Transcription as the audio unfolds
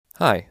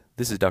Hi,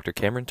 this is Dr.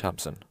 Cameron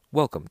Thompson.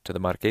 Welcome to the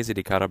Marchese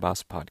di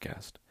Carabas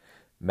podcast,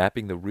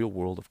 mapping the real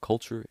world of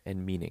culture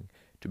and meaning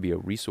to be a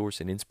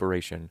resource and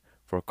inspiration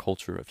for a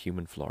culture of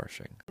human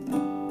flourishing.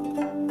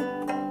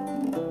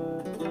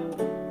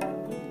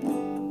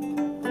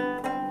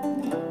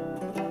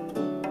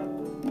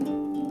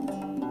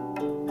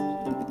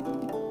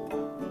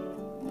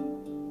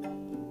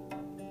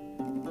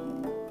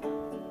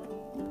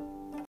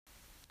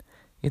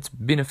 It's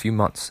been a few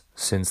months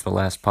since the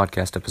last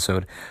podcast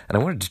episode, and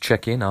I wanted to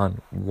check in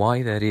on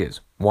why that is.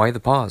 Why the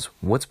pause?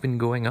 What's been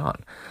going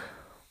on?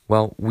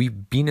 Well,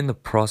 we've been in the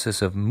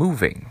process of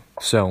moving,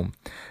 so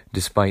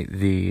despite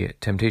the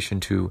temptation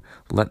to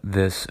let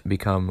this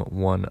become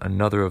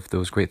another of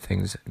those great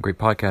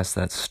podcasts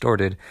that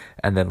started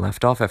and then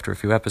left off after a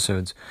few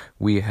episodes,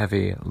 we have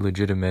a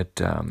legitimate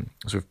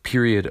sort of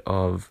period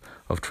of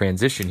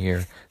transition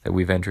here that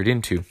we've entered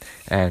into,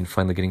 and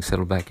finally getting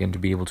settled back in to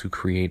be able to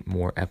create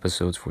more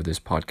episodes for this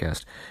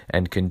podcast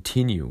and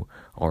continue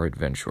our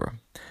adventure.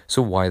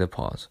 So why the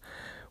pause?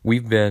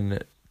 We've been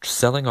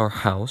selling our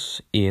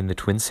house in the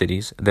Twin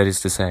Cities, that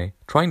is to say,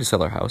 trying to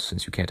sell our house,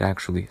 since you can't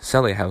actually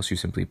sell a house, you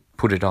simply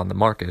put it on the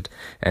market,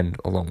 and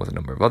along with a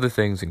number of other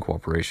things, in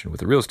cooperation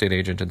with a real estate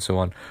agent and so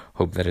on,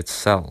 hope that it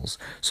sells.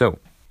 So,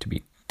 to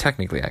be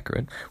technically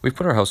accurate, we've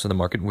put our house on the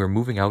market and we're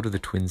moving out of the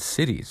Twin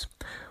Cities.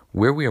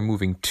 Where we are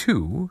moving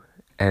to,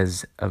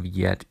 as of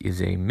yet,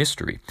 is a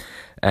mystery,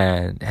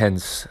 and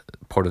hence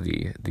part of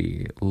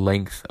the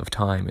length of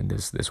time in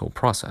this whole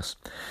process.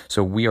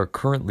 So we are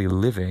currently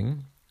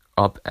living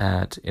up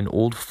at an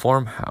old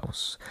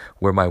farmhouse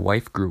where my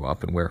wife grew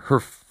up and where her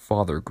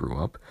father grew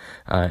up,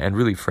 and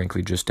really,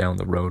 frankly, just down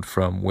the road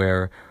from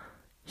where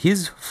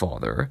his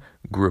father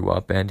grew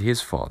up and his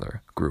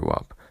father grew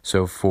up.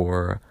 So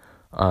for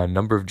a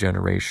number of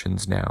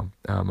generations now,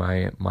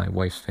 my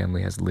wife's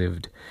family has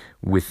lived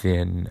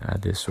within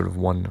this sort of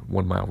one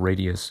mile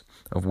radius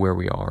of where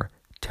we are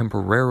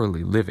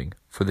temporarily living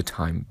for the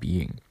time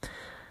being.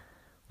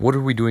 What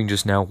are we doing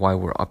just now while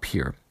we're up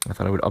here? I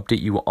thought I would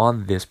update you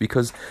on this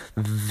because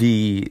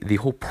the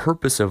whole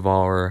purpose of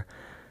our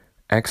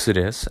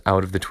exodus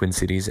out of the Twin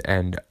Cities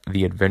and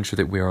the adventure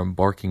that we are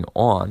embarking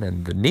on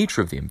and the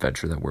nature of the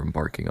adventure that we're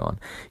embarking on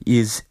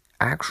is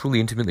actually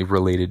intimately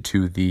related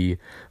to the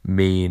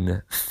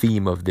main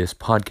theme of this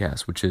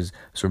podcast, which is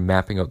sort of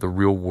mapping out the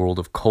real world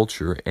of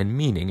culture and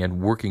meaning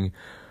and working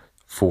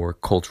for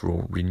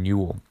cultural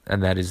renewal,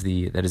 and that is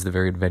the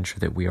very adventure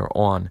that we are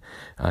on,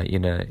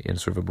 in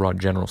sort of a broad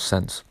general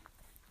sense.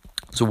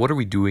 So, what are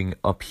we doing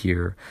up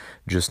here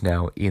just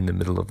now in the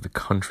middle of the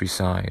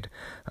countryside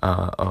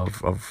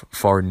of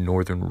far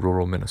northern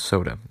rural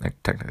Minnesota?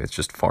 Technically, it's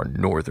just far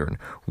northern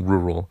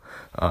rural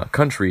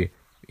country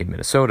in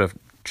Minnesota.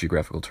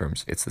 Geographical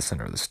terms, it's the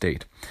center of the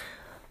state.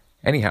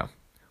 Anyhow,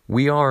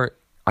 we are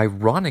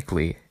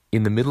ironically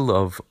in the middle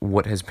of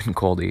what has been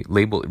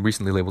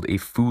recently labeled a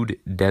food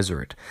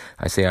desert.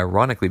 I say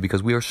ironically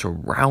because we are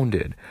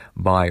surrounded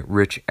by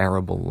rich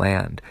arable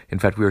land. In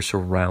fact, we are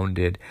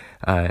surrounded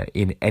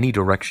in any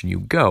direction you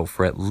go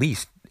for at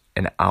least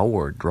an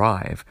hour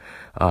drive.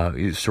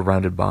 You're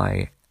surrounded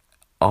by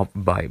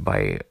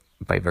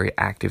very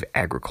active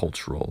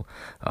agricultural,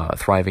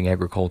 thriving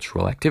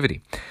agricultural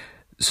activity.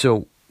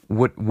 So,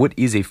 what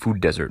is a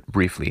food desert,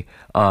 briefly?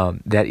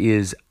 That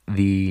is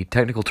the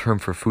technical term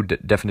for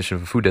definition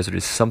of a food desert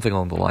is something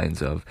along the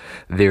lines of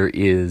there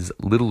is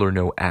little or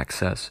no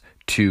access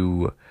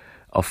to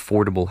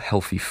affordable,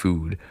 healthy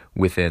food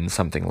within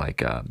something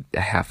like a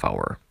half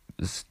hour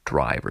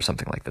drive or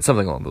something like that,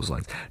 something along those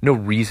lines. No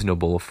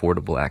reasonable,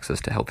 affordable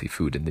access to healthy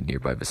food in the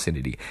nearby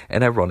vicinity.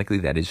 And ironically,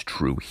 that is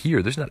true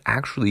here. There's not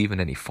actually even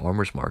any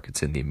farmers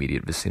markets in the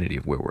immediate vicinity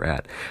of where we're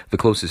at. The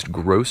closest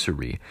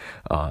grocery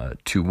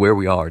to where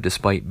we are,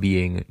 despite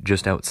being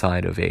just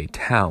outside of a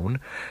town,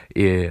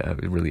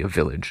 really a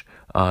village,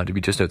 to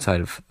be just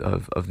outside of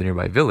the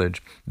nearby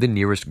village, the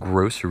nearest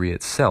grocery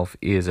itself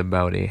is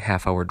about a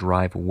half-hour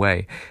drive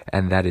away,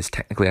 and that is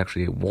technically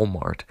actually a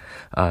Walmart,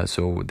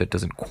 so that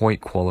doesn't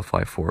quite qualify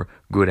for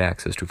good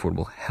access to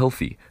affordable,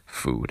 healthy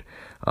food.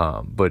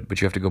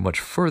 But you have to go much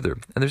further,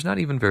 and there's not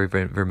even very,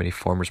 very, very many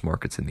farmers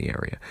markets in the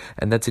area,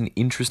 and that's an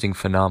interesting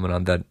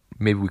phenomenon that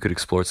maybe we could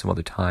explore at some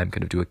other time,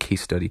 kind of do a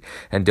case study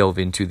and delve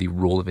into the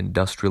role of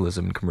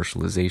industrialism and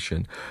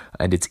commercialization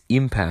and its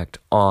impact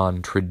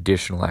on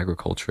traditional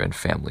agriculture and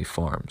family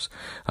farms.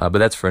 But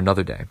that's for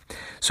another day.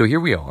 So here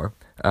we are.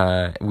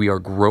 We are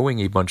growing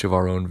a bunch of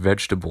our own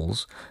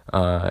vegetables,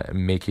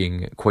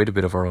 making quite a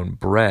bit of our own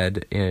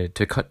bread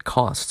to cut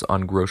costs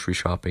on grocery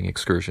shopping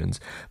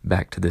excursions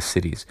back to the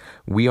cities.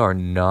 We are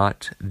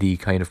not the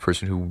kind of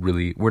person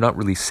we're not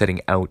really setting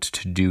out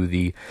to do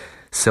the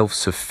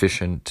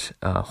self-sufficient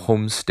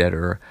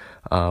homesteader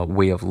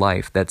way of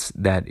life.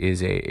 That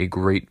is a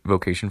great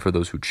vocation for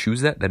those who choose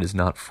that. That is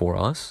not for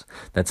us.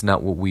 That's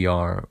not what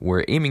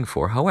we're aiming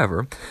for.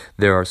 However,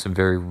 there are some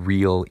very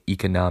real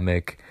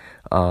economic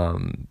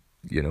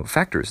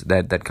factors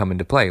that come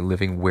into play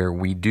living where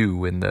we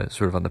do in the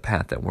sort of on the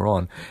path that we're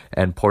on.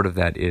 And part of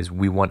that is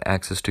we want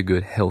access to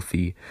good,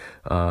 healthy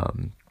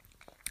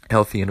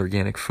healthy and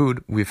organic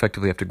food, we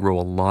effectively have to grow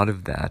a lot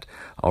of that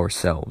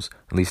ourselves,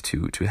 at least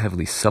to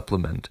heavily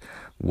supplement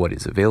what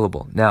is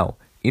available. Now,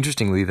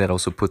 interestingly, that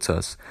also puts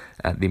us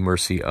at the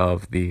mercy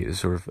of the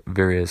sort of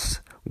various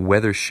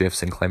weather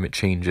shifts and climate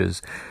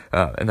changes,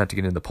 and not to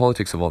get into the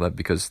politics of all that,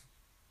 because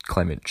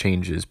climate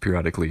changes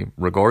periodically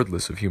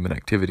regardless of human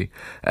activity,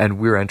 and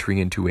we're entering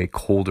into a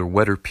colder,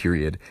 wetter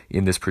period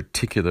in this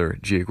particular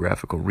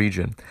geographical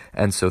region,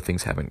 and so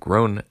things haven't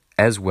grown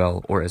as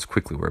well or as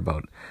quickly. We're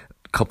about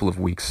couple of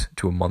weeks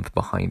to a month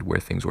behind where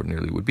things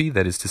ordinarily would be.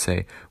 That is to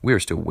say, we are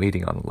still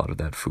waiting on a lot of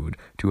that food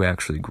to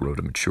actually grow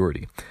to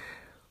maturity.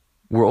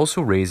 We're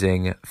also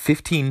raising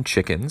 15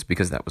 chickens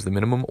because that was the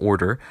minimum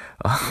order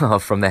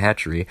from the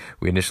hatchery.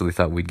 We initially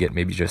thought we'd get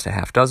maybe just a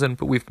half dozen,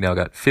 but we've now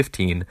got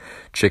 15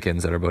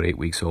 chickens that are about 8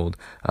 weeks old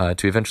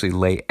to eventually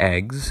lay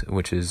eggs,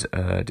 which is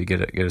to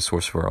get a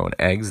source for our own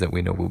eggs that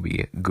we know will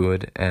be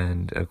good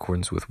and in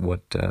accordance with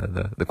what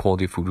the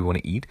quality of food we want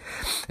to eat.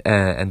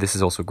 And this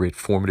is also a great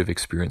formative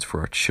experience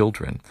for our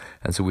children.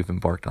 And so we've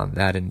embarked on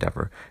that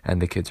endeavor,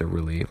 and the kids are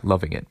really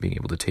loving it, being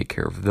able to take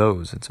care of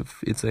those. It's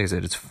like I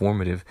said, it's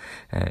formative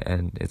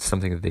and it's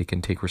something that they can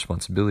take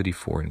responsibility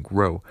for and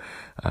grow,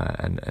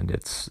 and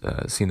it's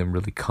seen them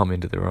really come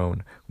into their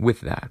own with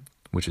that,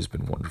 which has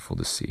been wonderful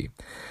to see.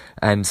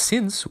 And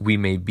since we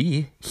may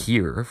be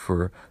here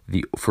for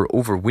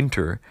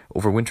overwintering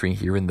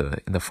here in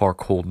the far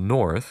cold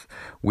north,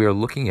 we are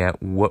looking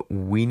at what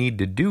we need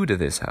to do to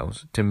this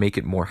house to make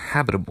it more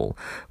habitable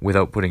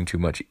without putting too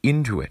much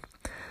into it.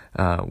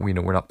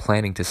 We're not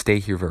planning to stay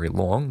here very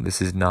long.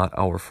 This is not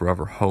our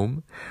forever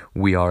home.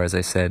 We are, as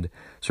I said,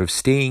 sort of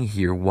staying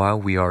here while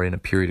we are in a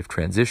period of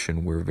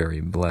transition. We're very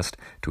blessed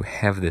to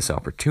have this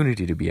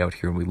opportunity to be out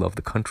here, and we love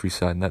the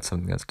countryside, and that's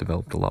something that's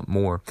developed a lot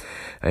more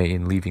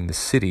in leaving the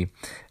city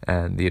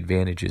and the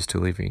advantages to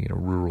living in a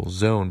rural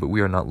zone. But we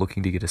are not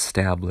looking to get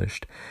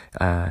established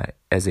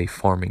as a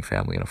farming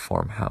family in a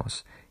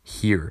farmhouse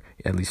here,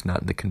 at least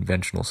not in the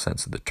conventional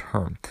sense of the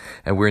term.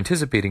 And we're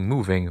anticipating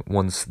moving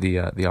once the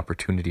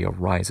opportunity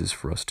arises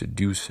for us to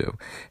do so,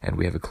 and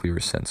we have a clearer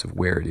sense of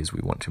where it is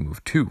we want to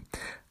move to.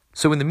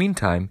 So in the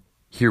meantime,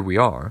 here we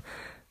are,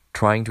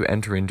 trying to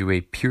enter into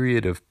a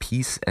period of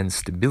peace and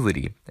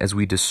stability as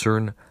we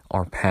discern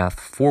our path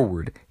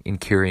forward in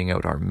carrying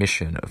out our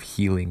mission of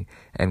healing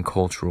and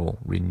cultural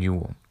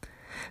renewal.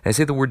 And I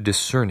say the word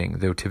discerning,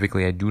 though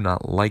typically I do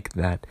not like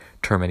that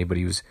term.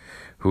 Anybody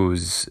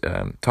who's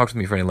talked with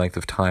me for any length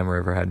of time or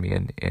ever had me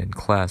in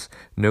class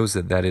knows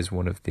that is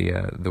one of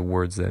the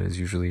words that is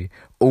usually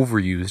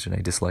overused, and I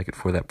dislike it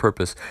for that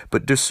purpose.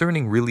 But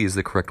discerning really is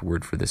the correct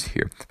word for this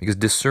here, because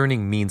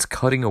discerning means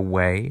cutting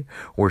away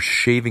or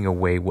shaving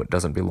away what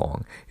doesn't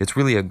belong. It's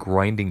really a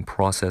grinding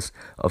process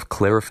of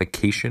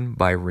clarification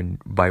by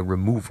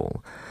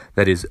removal,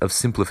 that is, of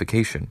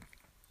simplification.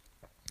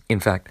 In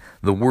fact,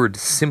 the word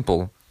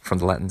simple, from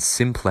the Latin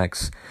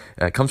simplex,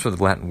 comes from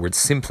the Latin word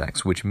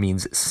simplex, which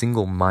means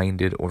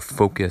single-minded or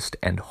focused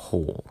and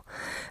whole.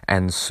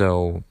 And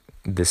so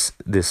this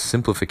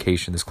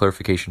simplification, this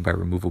clarification by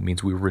removal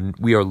means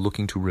we are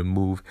looking to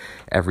remove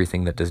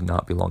everything that does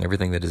not belong,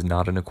 everything that is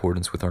not in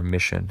accordance with our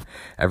mission,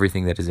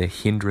 everything that is a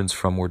hindrance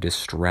from or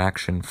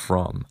distraction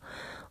from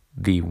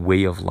the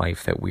way of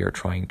life that we are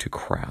trying to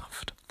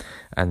craft.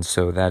 And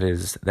so that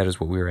is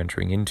what we are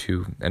entering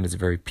into, and it's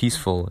very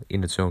peaceful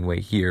in its own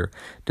way here,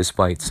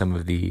 despite some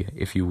of the,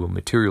 if you will,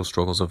 material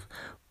struggles of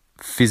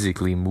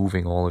physically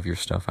moving all of your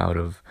stuff out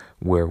of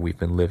where we've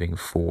been living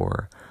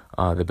for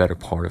the better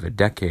part of a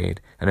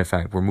decade. And in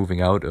fact, we're moving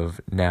out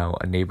of now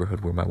a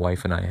neighborhood where my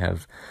wife and I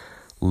have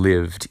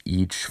lived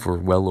each for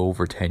well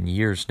over 10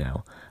 years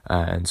now.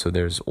 And so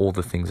there's all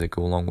the things that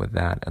go along with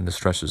that and the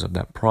stresses of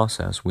that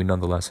process. We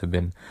nonetheless have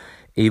been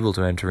able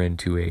to enter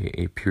into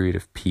a period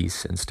of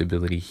peace and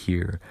stability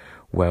here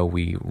while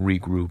we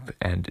regroup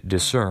and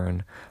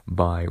discern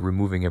by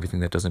removing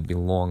everything that doesn't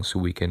belong, so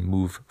we can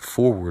move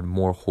forward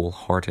more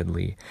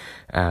wholeheartedly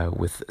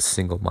with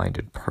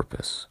single-minded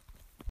purpose.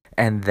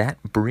 And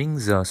that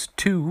brings us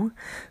to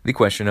the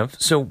question of,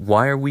 so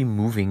why are we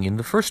moving in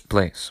the first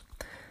place?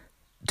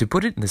 To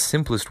put it in the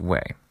simplest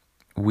way,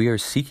 we are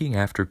seeking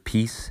after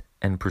peace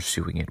and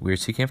pursuing it. We are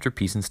seeking after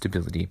peace and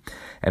stability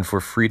and for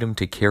freedom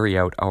to carry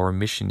out our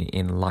mission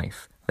in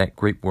life, that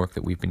great work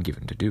that we've been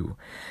given to do,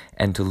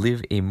 and to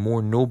live a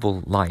more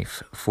noble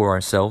life for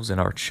ourselves and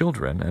our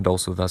children, and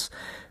also thus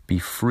be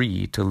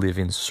free to live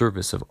in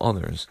service of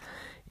others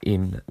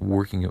in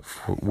working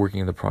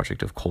in the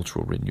project of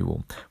cultural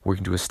renewal,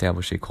 working to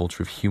establish a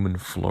culture of human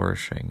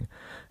flourishing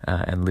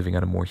and living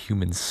on a more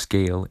human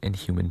scale and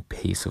human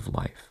pace of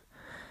life.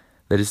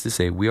 That is to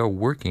say, we are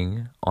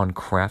working on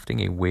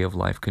crafting a way of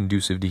life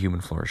conducive to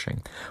human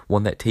flourishing,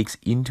 one that takes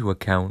into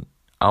account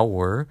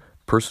our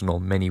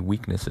personal many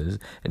weaknesses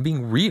and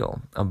being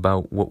real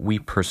about what we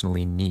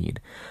personally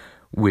need,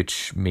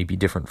 which may be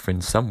different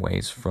in some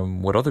ways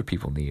from what other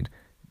people need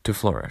to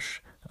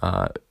flourish,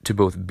 to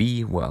both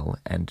be well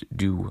and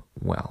do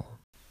well.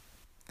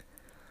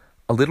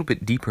 A little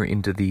bit deeper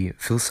into the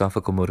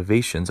philosophical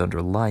motivations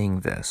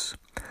underlying this,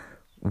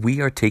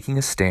 we are taking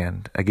a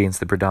stand against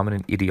the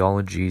predominant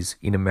ideologies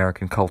in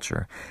American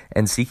culture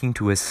and seeking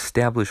to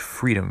establish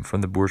freedom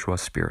from the bourgeois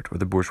spirit, or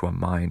the bourgeois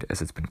mind,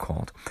 as it's been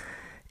called.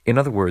 In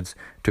other words,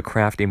 to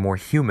craft a more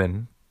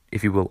human,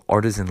 if you will,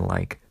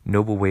 artisan-like,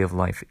 noble way of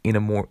life in a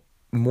more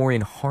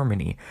in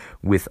harmony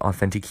with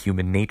authentic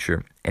human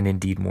nature, and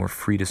indeed more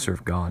free to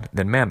serve God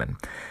than mammon.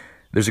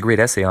 There's a great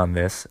essay on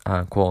this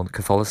called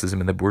Catholicism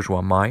and the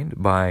Bourgeois Mind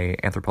by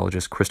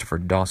anthropologist Christopher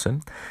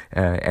Dawson,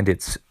 and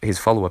it's his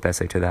follow-up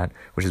essay to that,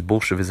 which is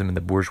Bolshevism and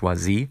the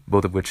Bourgeoisie,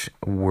 both of which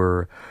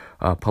were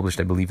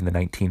published, I believe, in the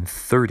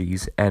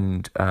 1930s,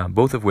 and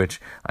both of which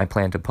I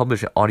plan to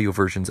publish audio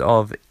versions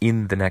of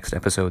in the next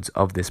episodes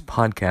of this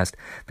podcast,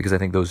 because I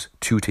think those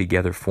two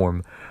together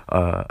form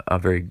a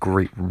very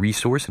great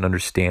resource in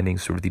understanding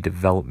sort of the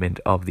development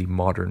of the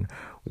modern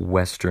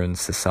Western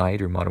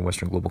society or modern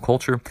Western global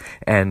culture,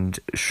 and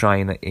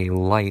shine a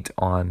light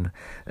on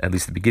at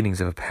least the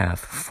beginnings of a path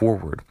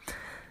forward.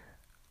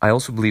 I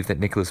also believe that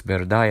Nicholas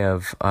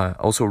Berdyaev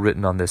also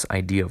written on this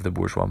idea of the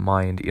bourgeois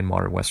mind in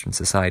modern Western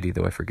society,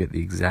 though I forget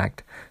the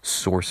exact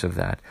source of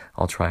that.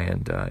 I'll try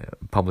and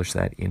publish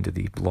that into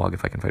the blog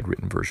if I can find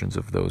written versions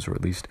of those, or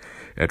at least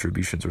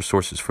attributions or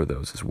sources for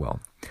those as well.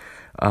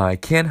 I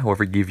can,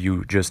 however, give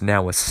you just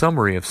now a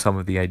summary of some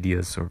of the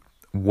ideas, or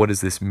what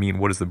does this mean?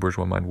 What is the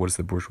bourgeois mind? What is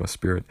the bourgeois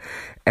spirit?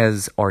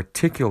 As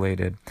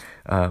articulated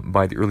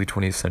by the early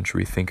 20th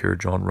century thinker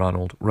John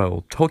Ronald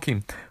Reuel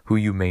Tolkien, who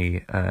you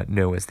may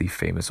know as the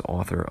famous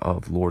author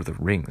of Lord of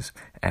the Rings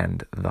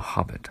and The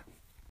Hobbit.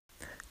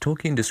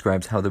 Tolkien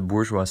describes how the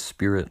bourgeois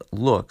spirit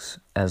looks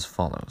as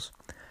follows.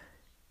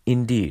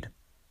 Indeed,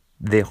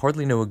 they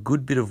hardly know a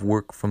good bit of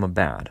work from a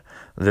bad,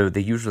 though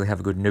they usually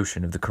have a good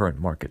notion of the current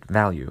market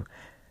value,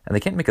 and they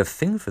can't make a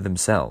thing for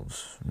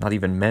themselves, not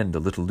even mend a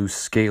little loose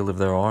scale of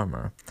their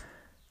armor.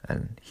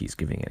 And he's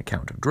giving an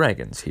account of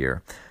dragons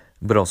here.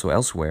 But also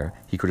elsewhere,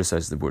 he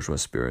criticizes the bourgeois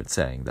spirit,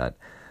 saying that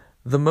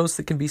the most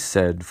that can be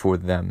said for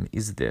them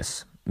is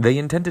this. They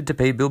intended to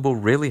pay Bilbo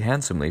really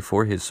handsomely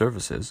for his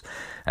services,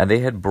 and they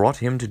had brought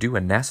him to do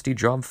a nasty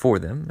job for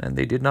them, and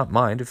they did not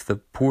mind if the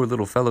poor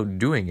little fellow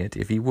doing it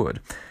if he would.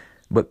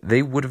 But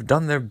they would have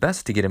done their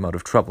best to get him out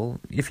of trouble,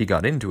 if he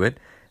got into it,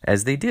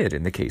 as they did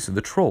in the case of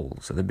the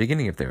trolls at the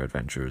beginning of their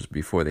adventures,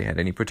 before they had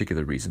any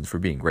particular reasons for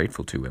being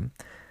grateful to him.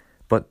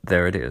 But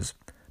there it is.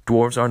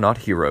 Dwarves are not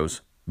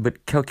heroes,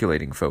 but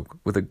calculating folk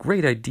with a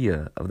great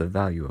idea of the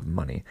value of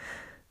money.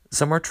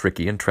 Some are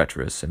tricky and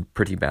treacherous and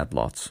pretty bad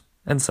lots,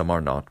 and some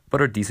are not,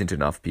 but are decent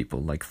enough people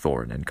like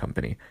Thorin and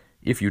company,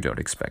 if you don't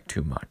expect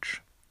too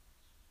much.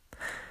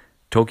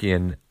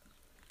 Tolkien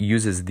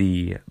uses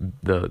the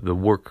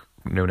work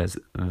known as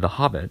The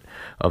Hobbit,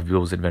 of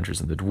Bilbo's adventures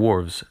in the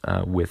dwarves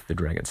with the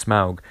dragon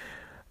Smaug.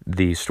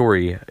 The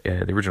story,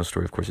 the original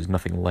story, of course, is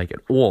nothing like at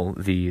all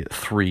the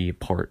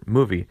 3-part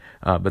movie,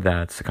 but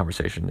that's a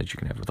conversation that you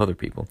can have with other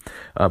people.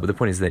 But the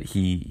point is that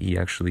he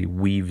actually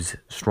weaves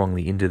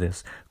strongly into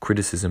this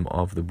criticism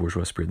of the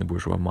bourgeois spirit and the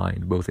bourgeois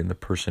mind, both in the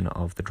person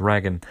of the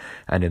dragon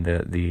and in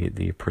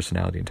the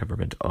personality and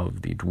temperament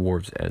of the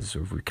dwarves, as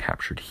sort of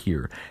recaptured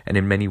here. And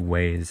in many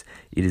ways,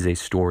 it is a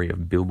story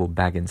of Bilbo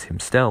Baggins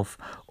himself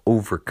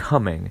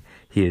overcoming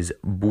his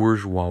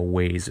bourgeois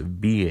ways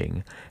of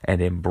being and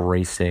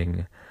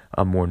embracing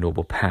a more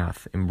noble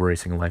path,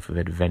 embracing a life of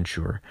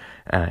adventure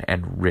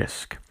and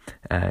risk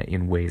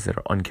in ways that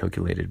are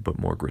uncalculated but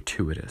more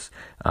gratuitous.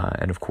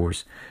 And of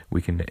course,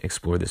 we can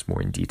explore this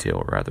more in detail,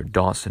 or rather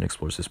Dawson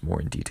explores this more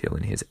in detail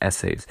in his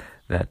essays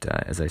that,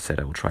 as I said,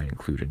 I will try and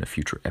include in a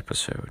future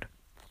episode.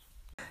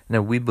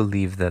 Now, we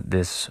believe that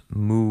this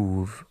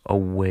move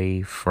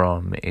away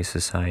from a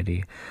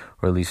society,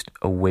 or at least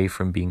away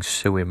from being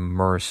so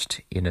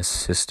immersed in a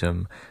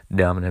system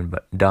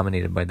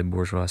dominated by the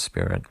bourgeois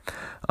spirit,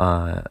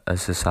 a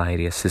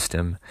society, a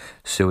system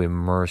so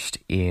immersed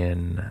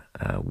in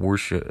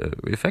worship,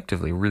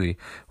 effectively, really,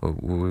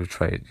 we would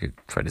try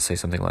to say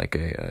something like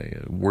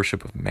a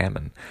worship of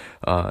mammon.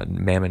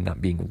 Mammon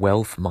not being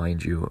wealth,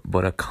 mind you,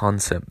 but a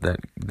concept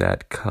that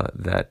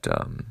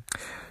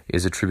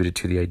is attributed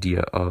to the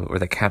idea of, or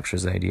that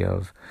captures the idea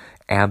of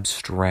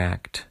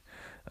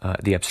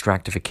the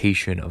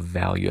abstractification of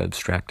value,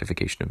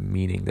 abstractification of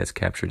meaning that's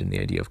captured in the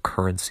idea of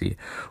currency,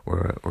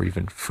 or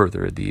even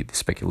further, the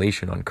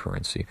speculation on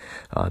currency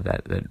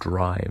that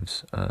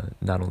drives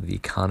not only the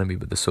economy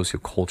but the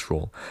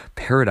sociocultural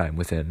paradigm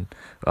within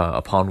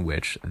upon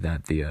which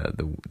that the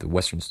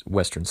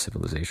Western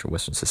civilization,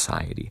 Western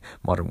society,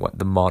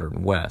 the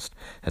modern West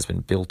has been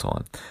built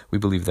on. We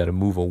believe that a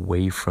move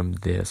away from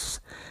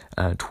this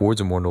towards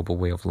a more noble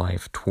way of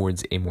life,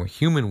 towards a more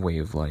human way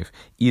of life,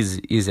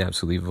 is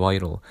absolutely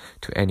vital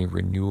to any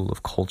renewal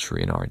of culture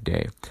in our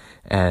day.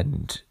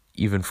 And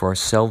even for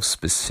ourselves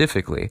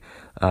specifically,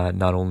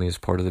 not only as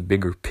part of the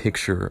bigger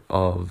picture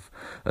of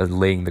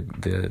laying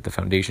the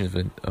foundations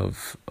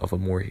of a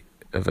more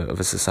of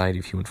a society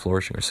of human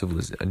flourishing,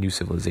 or a new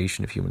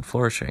civilization of human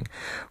flourishing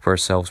for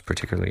ourselves,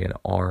 particularly in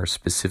our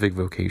specific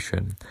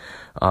vocation,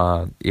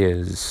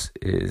 is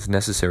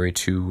necessary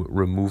to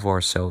remove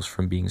ourselves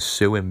from being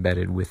so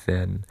embedded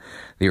within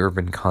the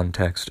urban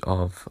context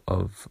of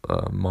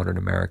modern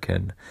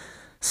American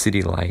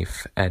city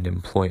life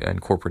and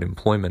corporate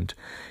employment,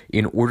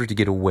 in order to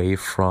get away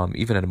from,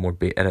 even at a more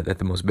at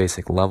the most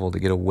basic level, to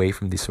get away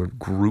from these sort of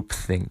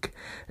groupthink,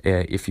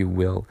 if you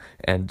will,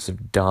 and sort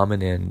of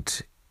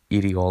dominant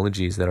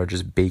ideologies that are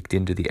just baked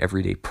into the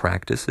everyday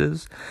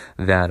practices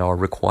that are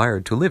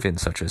required to live in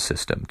such a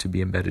system. To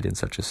be embedded in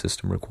such a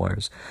system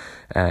requires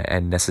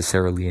and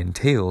necessarily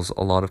entails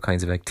a lot of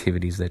kinds of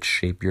activities that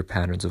shape your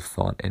patterns of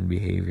thought and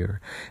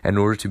behavior. In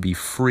order to be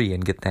free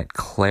and get that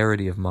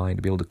clarity of mind,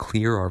 to be able to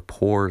clear our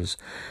pores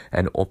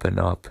and open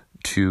up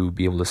to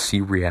be able to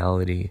see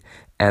reality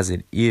as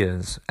it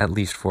is, at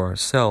least for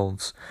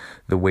ourselves,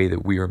 the way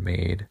that we are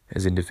made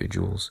as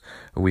individuals,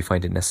 we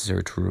find it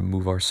necessary to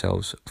remove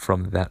ourselves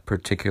from that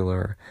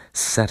particular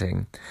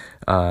setting,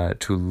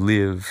 to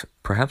live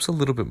perhaps a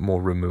little bit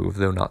more removed,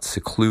 though not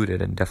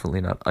secluded and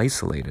definitely not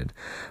isolated,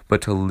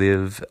 but to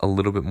live a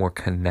little bit more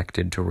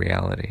connected to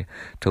reality,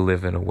 to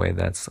live in a way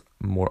that's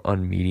more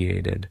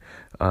unmediated,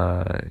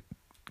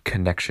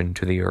 connection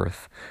to the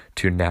earth,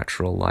 to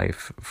natural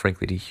life,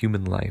 frankly to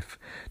human life,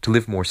 to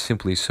live more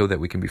simply so that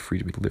we can be free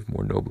to live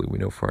more nobly. We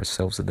know for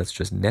ourselves that that's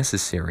just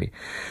necessary.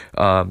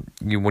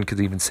 One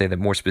could even say that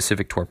more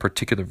specific to our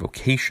particular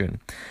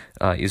vocation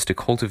is to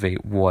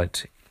cultivate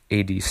what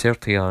A.D.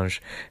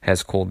 Sertillanges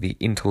has called the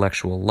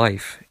intellectual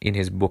life in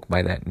his book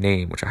by that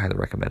name, which I highly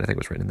recommend. I think it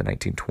was written in the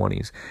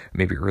 1920s,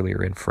 maybe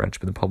earlier in French,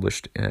 but then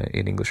published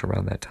in English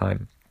around that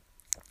time.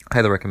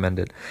 Highly recommend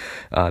it,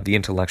 The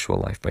Intellectual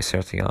Life by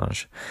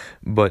Sertillanges.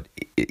 But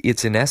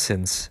it's in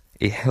essence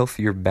a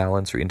healthier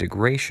balance or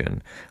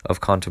integration of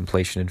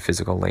contemplation and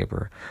physical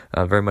labor,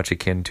 very much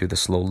akin to the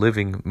slow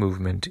living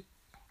movement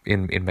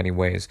in many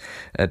ways,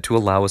 to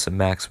allow us a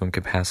maximum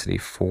capacity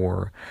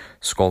for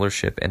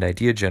scholarship and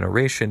idea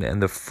generation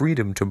and the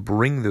freedom to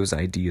bring those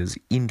ideas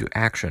into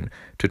action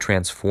to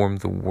transform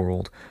the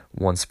world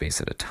one space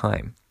at a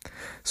time.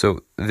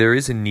 So there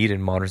is a need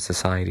in modern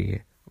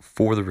society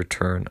for the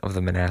return of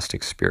the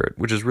monastic spirit,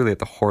 which is really at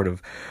the heart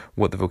of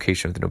what the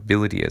vocation of the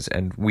nobility is.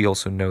 And we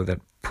also know that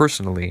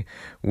personally,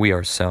 we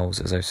ourselves,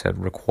 as I said,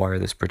 require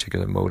this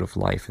particular mode of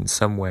life in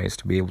some ways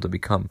to be able to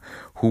become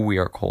who we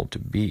are called to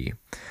be.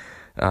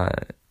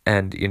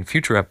 And in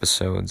future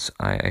episodes,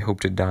 I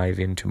hope to dive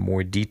into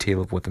more detail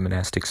of what the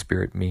monastic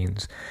spirit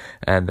means,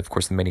 and of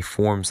course the many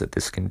forms that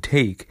this can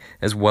take,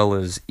 as well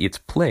as its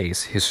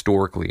place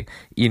historically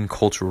in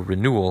cultural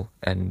renewal,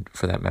 and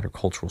for that matter,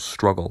 cultural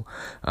struggle,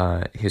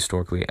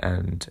 historically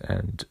and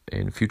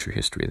in future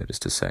history, that is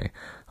to say,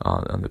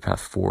 on the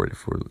path forward.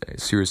 If we're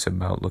serious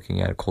about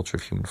looking at a culture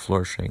of human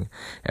flourishing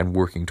and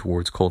working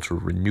towards cultural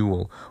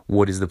renewal,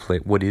 what is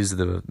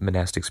the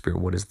monastic spirit?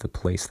 What is the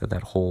place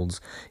that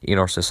holds in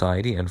our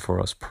society and for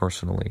us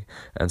personally,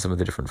 and some of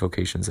the different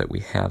vocations that we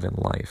have in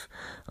life?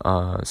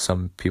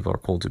 Some people are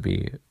called to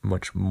be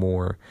much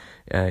more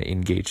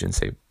engaged in,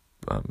 say,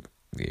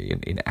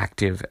 in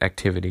active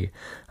activity,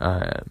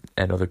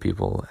 and other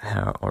people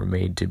are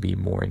made to be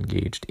more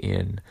engaged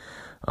in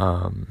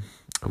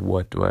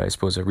what I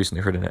suppose I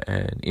recently heard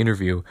an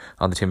interview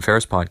on the Tim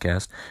Ferriss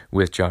podcast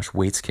with Josh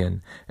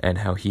Waitzkin, and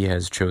how he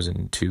has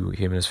chosen him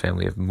and his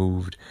family have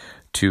moved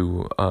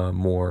to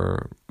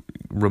more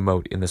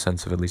remote, in the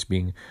sense of at least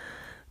being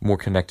more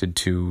connected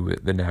to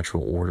the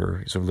natural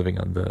order, sort of living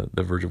on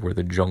the verge of where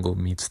the jungle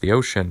meets the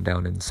ocean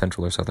down in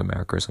Central or South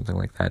America or something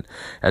like that,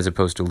 as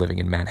opposed to living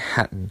in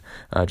Manhattan,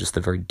 just the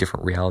very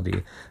different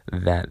reality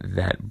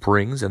that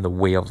brings, and the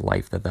way of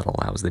life that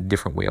allows, the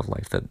different way of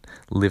life that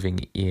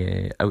living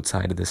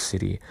outside of the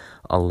city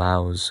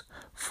allows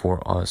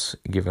for us,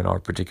 given our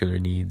particular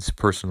needs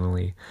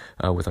personally,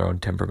 with our own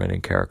temperament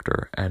and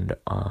character, and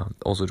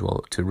also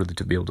to really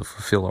be able to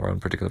fulfill our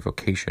own particular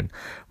vocation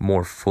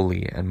more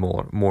fully and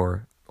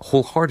more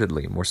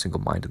wholeheartedly, more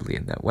single-mindedly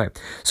in that way.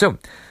 So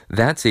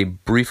that's a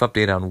brief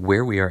update on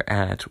where we are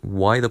at,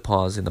 why the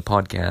pause in the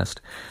podcast,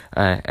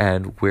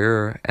 and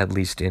where, at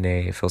least in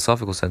a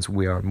philosophical sense,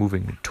 we are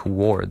moving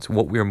towards,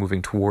 what we are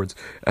moving towards,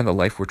 and the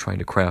life we're trying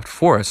to craft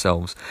for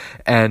ourselves,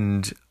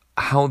 and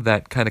how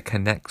that kind of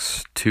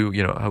connects to,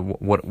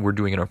 what we're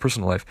doing in our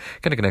personal life,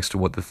 kind of connects to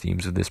what the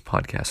themes of this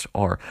podcast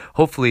are.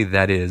 Hopefully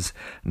that is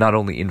not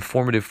only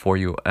informative for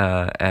you,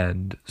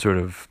 and sort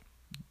of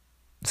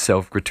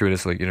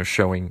self-gratuitously,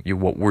 showing you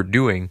what we're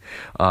doing,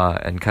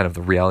 and kind of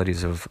the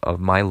realities of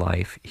my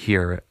life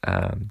here,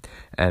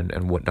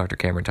 and what Dr.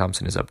 Cameron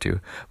Thompson is up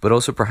to, but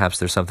also perhaps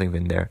there's something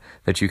in there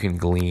that you can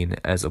glean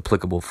as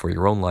applicable for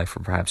your own life, or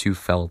perhaps you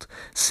felt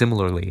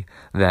similarly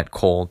that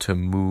call to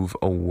move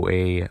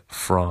away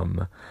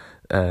from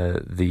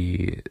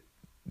the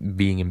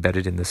being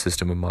embedded in the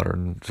system of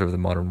the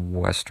modern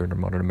Western or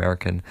modern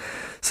American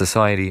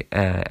society,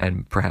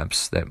 and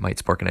perhaps that might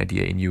spark an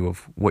idea in you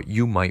of what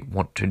you might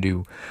want to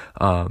do.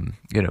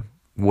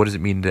 What does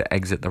it mean to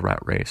exit the rat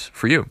race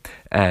for you?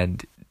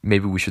 And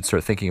maybe we should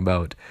start thinking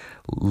about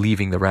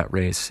leaving the rat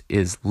race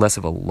is less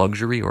of a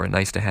luxury or a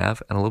nice to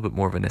have and a little bit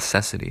more of a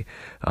necessity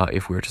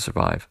if we were to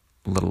survive,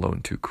 let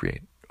alone to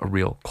create a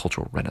real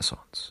cultural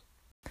renaissance.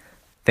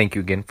 Thank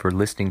you again for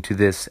listening to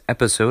this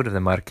episode of the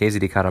Marchesi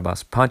di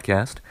Carabas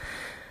podcast.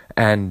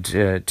 And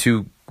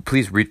to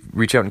please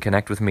reach out and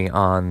connect with me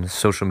on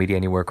social media,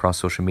 anywhere across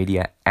social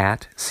media,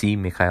 at C.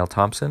 Mikhail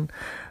Thompson,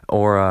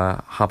 or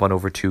hop on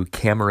over to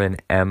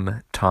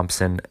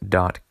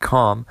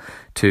CameronMThompson.com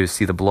to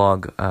see the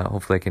blog.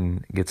 Hopefully I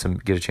can get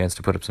a chance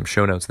to put up some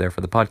show notes there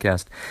for the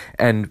podcast.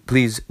 And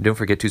please don't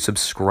forget to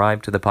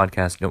subscribe to the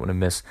podcast. You don't want to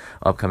miss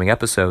upcoming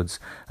episodes,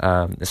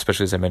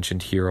 especially as I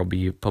mentioned here, I'll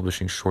be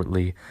publishing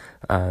shortly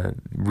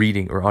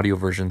reading or audio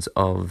versions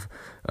of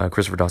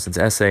Christopher Dawson's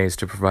essays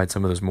to provide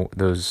some of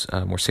those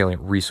more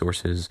salient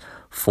resources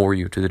for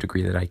you to the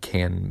degree that I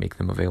can make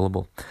them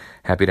available.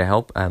 Happy to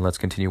help, and let's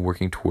continue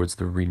working towards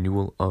the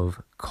renewal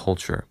of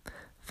culture.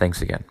 Thanks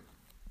again.